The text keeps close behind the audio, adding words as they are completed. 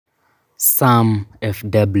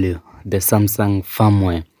SAMFW, the Samsung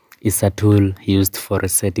firmware, is a tool used for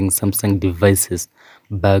resetting Samsung devices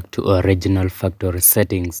back to original factory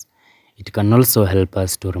settings. It can also help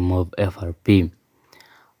us to remove FRP,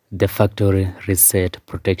 the factory reset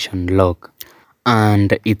protection lock.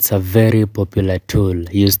 And it's a very popular tool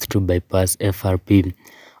used to bypass FRP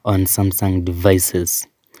on Samsung devices.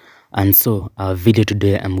 And so, our video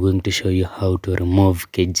today, I'm going to show you how to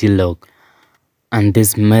remove KG lock. And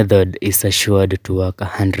this method is assured to work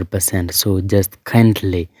 100%, so just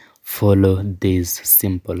kindly follow these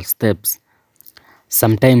simple steps.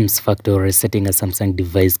 Sometimes factory resetting a Samsung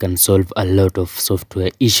device can solve a lot of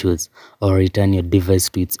software issues or return your device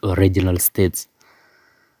to its original states.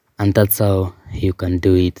 And that's how you can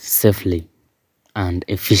do it safely and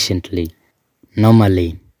efficiently.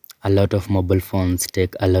 Normally, a lot of mobile phones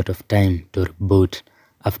take a lot of time to reboot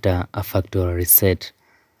after a factory reset.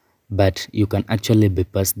 But you can actually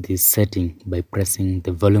bypass this setting by pressing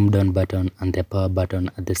the volume down button and the power button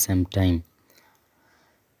at the same time.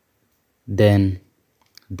 Then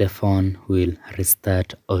the phone will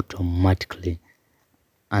restart automatically,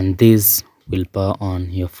 and this will power on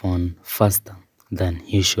your phone faster than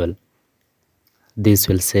usual. This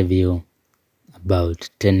will save you about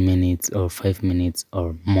 10 minutes or 5 minutes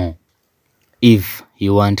or more. If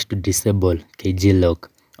you want to disable KG lock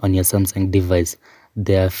on your Samsung device,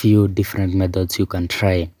 there are a few different methods you can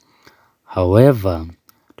try. However,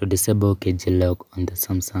 to disable KG lock on the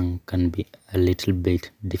Samsung can be a little bit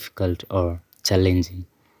difficult or challenging.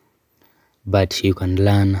 But you can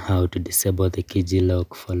learn how to disable the KG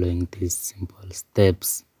lock following these simple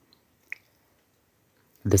steps.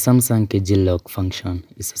 The Samsung KG lock function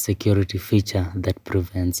is a security feature that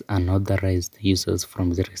prevents unauthorized users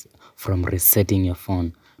from resetting your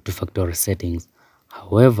phone to factory settings.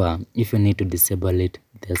 However, if you need to disable it,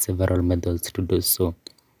 there are several methods to do so.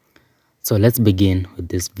 So let's begin with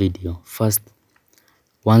this video. First,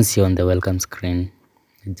 once you're on the welcome screen,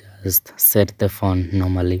 just set the phone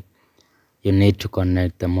normally. You need to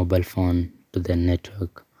connect the mobile phone to the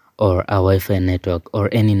network or a Wi-Fi network or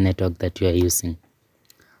any network that you are using.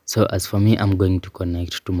 So as for me, I'm going to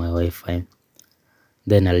connect to my Wi-Fi.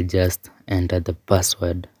 Then I'll just enter the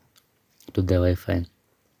password to the Wi-Fi.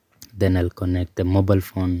 Then I'll connect the mobile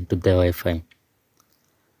phone to the Wi-Fi.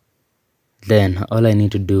 Then all I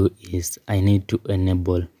need to do is I need to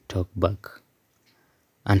enable talkback.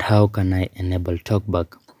 And how can I enable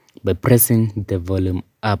talkback? By pressing the volume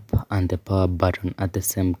up and the power button at the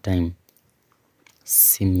same time.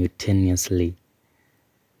 Simultaneously,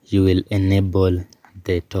 you will enable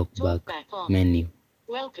the talkback menu.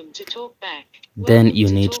 Welcome to Talkback. Then you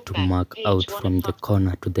need to mark out from the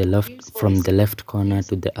corner to the left, from the left corner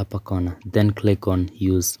to the upper corner. Then click on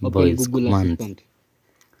use voice command.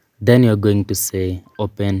 Then you're going to say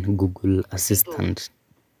open Google Assistant.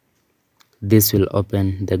 This will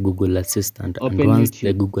open the Google Assistant, and once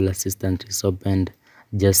the Google Assistant is opened,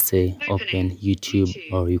 just say open YouTube,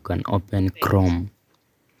 or you can open Chrome.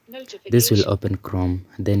 This will open Chrome.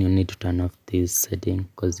 Then you need to turn off this setting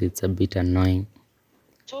because it's a bit annoying.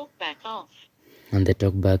 Talkback off. And the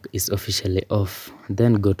talkback is officially off.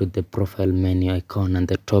 Then go to the profile menu icon on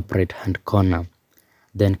the top right hand corner.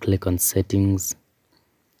 Then click on settings.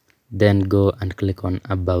 Then go and click on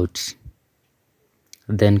about.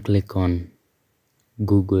 Then click on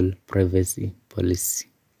Google privacy policy.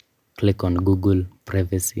 Click on Google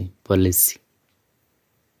privacy policy.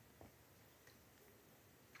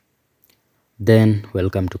 Then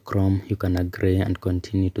welcome to Chrome. You can agree and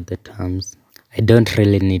continue to the terms. I don't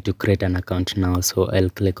really need to create an account now, so I'll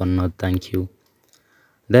click on no thank you.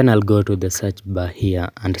 Then I'll go to the search bar here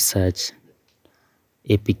and search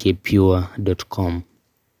apkpure.com.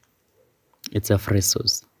 It's a free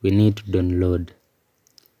source. We need to download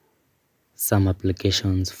some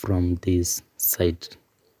applications from this site.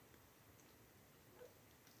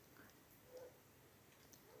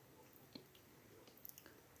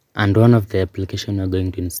 And one of the applications we're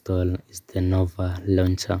going to install is the Nova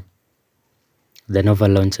Launcher. The Nova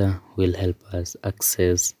Launcher will help us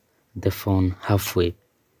access the phone halfway.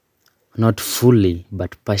 Not fully,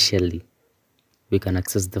 but partially. We can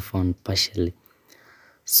access the phone partially.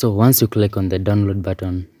 So once you click on the download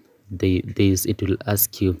button, it will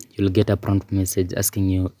ask you, you'll get a prompt message asking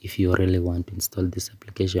you if you really want to install this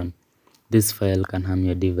application. This file can harm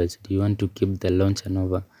your device. Do you want to keep the launcher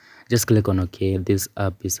Nova? Just click on OK. This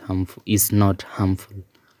app is not harmful.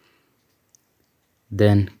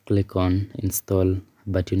 Then click on install,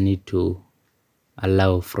 but you need to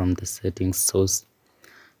allow from the settings source.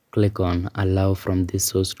 Click on allow from this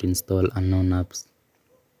source to install unknown apps.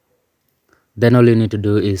 Then all you need to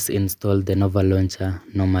do is install the Nova Launcher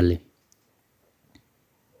normally.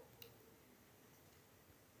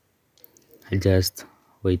 Just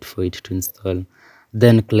wait for it to install,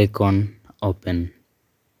 then click on open.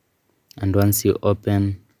 And once you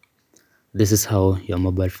open, this is how your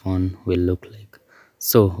mobile phone will look like.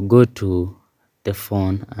 So go to the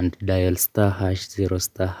phone and dial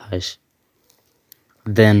 *#0*#.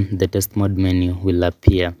 Then the test mode menu will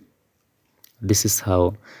appear. This is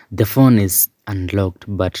how the phone is unlocked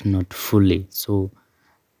but not fully, so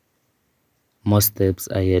most steps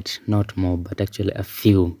are yet, not more, but actually a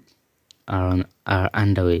few are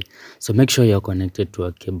underway. So make sure you're connected to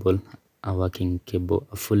a cable, a working cable,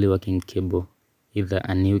 a fully working cable, either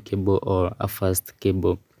a new cable or a fast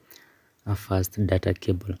cable, a fast data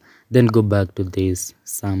cable. Then go back to this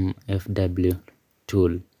some FW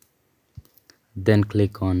tool, then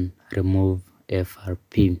click on remove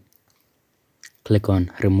FRP. Click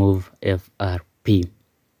on remove FRP.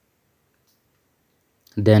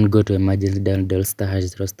 Then go to emergency dial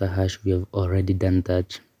 *#0*#. We have already done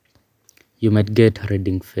that. You might get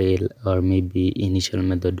reading fail, or maybe initial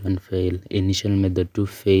method 1 fail, initial method 2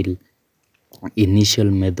 fail, initial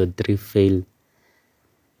method 3 fail.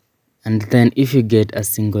 And then if you get a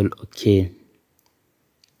single OK,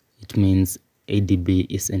 it means ADB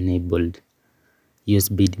is enabled.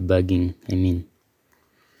 USB debugging, I mean.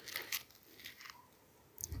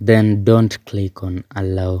 Then don't click on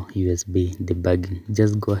allow USB debugging.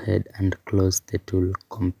 Just go ahead and close the tool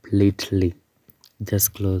completely.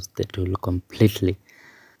 Just close the tool completely.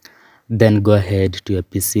 Then go ahead to your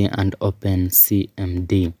PC and open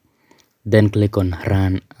CMD. Then click on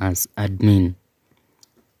run as admin.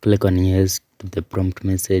 Click on yes to the prompt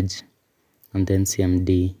message, and then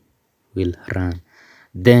CMD will run.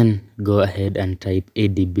 Then go ahead and type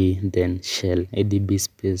ADB, then shell, ADB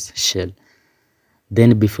space shell.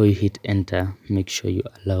 Then before you hit enter, make sure you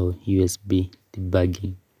allow USB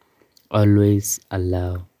debugging. Always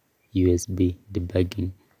allow USB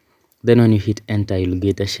debugging. Then when you hit enter, you'll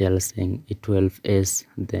get a shell saying A12S,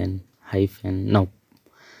 then hyphen, no,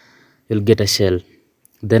 you'll get a shell.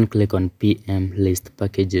 Then click on PM list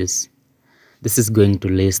packages. This is going to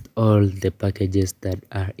list all the packages that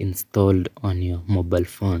are installed on your mobile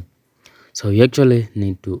phone. So you actually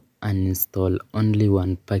need to uninstall only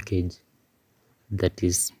one package that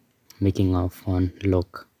is making our phone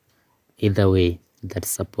lock. Either way, that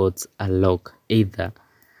supports a lock, either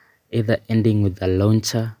ending with a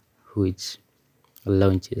launcher which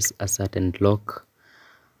launches a certain lock,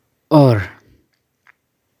 or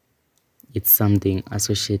it's something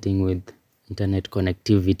associating with internet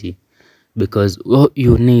connectivity, because what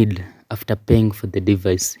you need after paying for the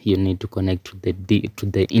device, you need to connect to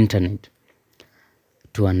the internet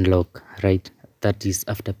to unlock, right? That is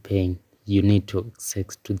after paying, you need to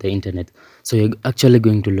access to the internet. So you're actually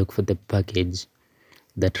going to look for the package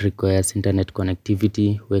that requires internet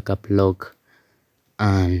connectivity, wake up lock,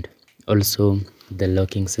 and also the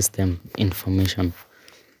locking system information.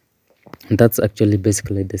 And that's actually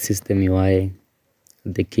basically the system UI,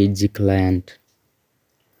 the KG client,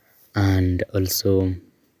 and also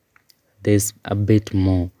there's a bit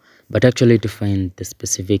more, but actually to find the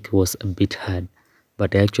specific was a bit hard.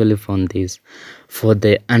 But I actually found this. For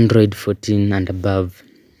the Android 14 and above,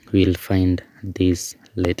 we'll find this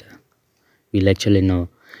later. We'll actually know.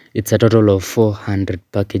 It's a total of 400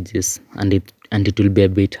 packages, and it will be a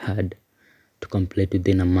bit hard to complete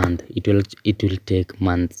within a month. It will take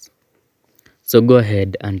months. So go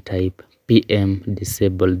ahead and type PM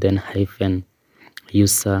disable, then hyphen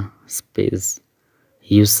user space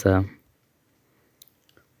user,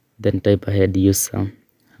 then type ahead user,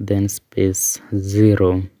 then space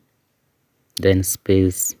 0, then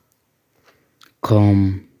space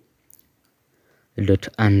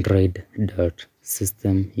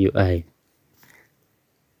com.android.systemui,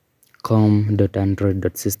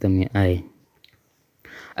 com.android.systemui.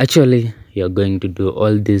 Actually, you're going to do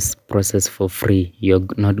all this process for free. You're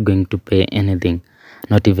not going to pay anything,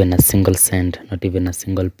 not even a single cent, not even a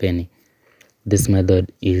single penny. This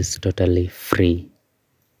method is totally free.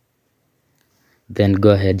 Then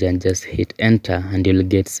go ahead and just hit enter, and you'll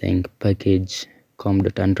get saying package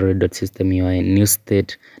com.android.systemui new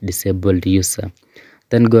state disabled user.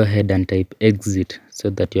 Then go ahead and type exit so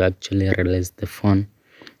that you actually release the phone.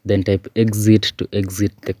 Then type exit to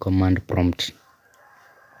exit the command prompt.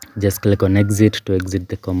 Just click on exit to exit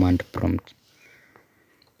the command prompt.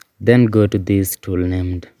 Then go to this tool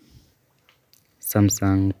named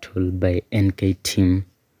Samsung tool by NK Team.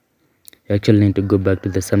 You actually need to go back to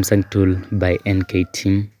the Samsung tool by NK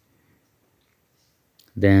Team.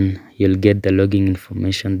 Then you'll get the logging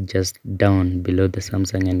information just down below the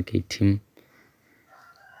Samsung NK Team.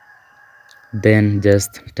 Then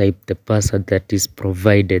just type the password that is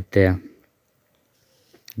provided there.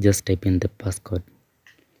 Just type in the passcode,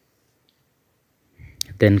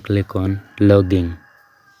 then click on login.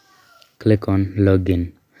 Click on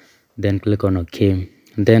login, then click on OK.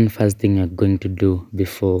 Then first thing you're going to do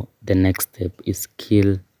before the next step is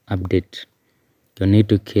kill update. You need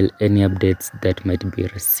to kill any updates that might be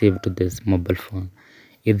received to this mobile phone.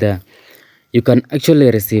 Either you can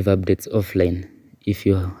actually receive updates offline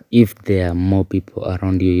if there are more people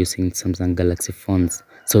around you using Samsung Galaxy phones.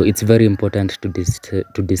 So it's very important to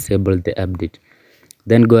disable the update.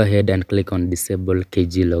 Then go ahead and click on disable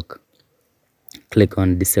KG lock. Click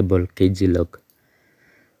on disable KG lock.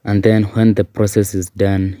 And then when the process is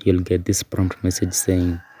done, you'll get this prompt message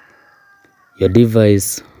saying your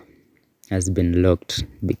device has been locked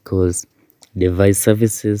because device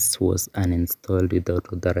services was uninstalled without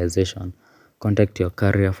authorization. Contact your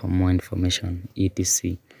carrier for more information,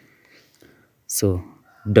 etc. So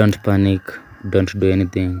don't panic, don't do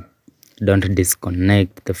anything, don't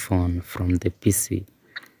disconnect the phone from the PC.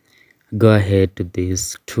 Go ahead to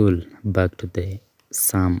this tool, back to the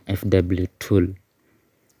SAM FW tool.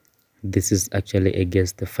 This is actually, I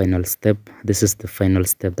guess, the final step. This is the final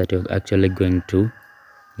step that you're actually going to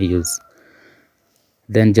use.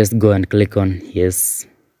 Then just go and click on yes.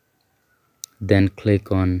 Then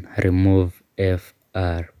click on remove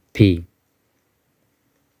FRP.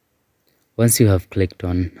 Once you have clicked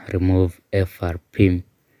on remove FRP,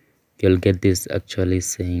 you'll get this actually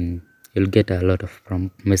saying, you'll get a lot of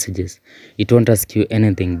prompt messages. It won't ask you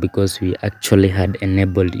anything because we actually had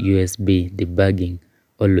enabled USB debugging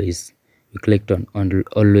always. We clicked on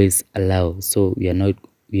always allow, so we are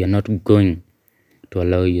not going to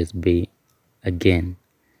allow USB again.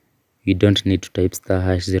 You don't need to type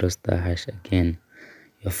 *#0# again.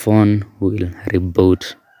 Your phone will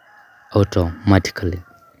reboot automatically.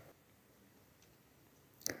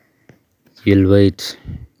 You'll wait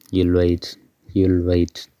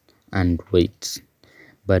and wait,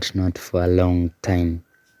 but not for a long time.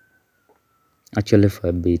 Actually for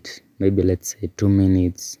a bit, maybe let's say 2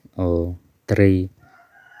 minutes or 3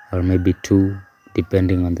 or maybe 2,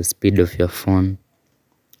 depending on the speed of your phone.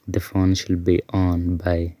 The phone should be on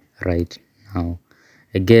by right now.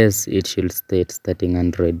 I guess it should state starting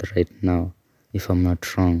Android right now, if I'm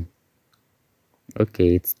not wrong.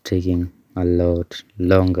 Okay, it's taking a lot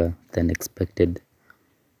longer than expected.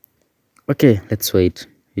 Okay, let's wait.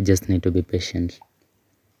 You just need to be patient.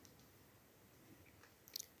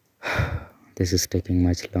 This is taking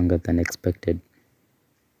much longer than expected.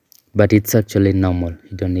 But it's actually normal.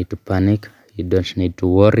 You don't need to panic. You don't need to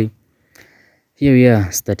worry. Here we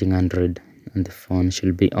are, starting Android, and the phone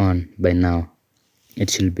should be on by now. It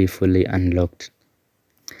should be fully unlocked.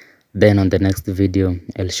 Then on the next video,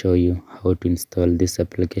 I'll show you how to install these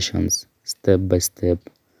applications step by step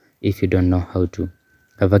if you don't know how to.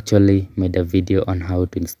 I've actually made a video on how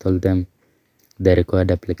to install them, the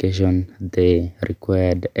required application, the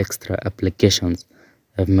required extra applications.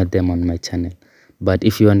 I've made them on my channel. But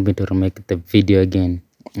if you want me to remake the video again,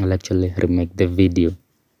 I'll actually remake the video.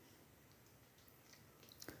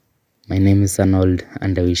 My name is Arnold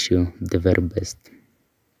and I wish you the very best.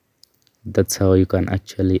 That's how you can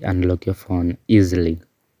actually unlock your phone easily.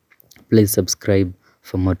 Please subscribe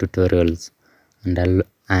for more tutorials,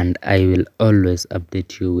 and I will always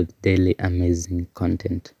update you with daily amazing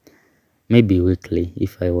content. Maybe weekly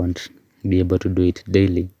if I won't be able to do it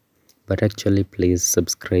daily. But actually please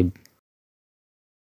subscribe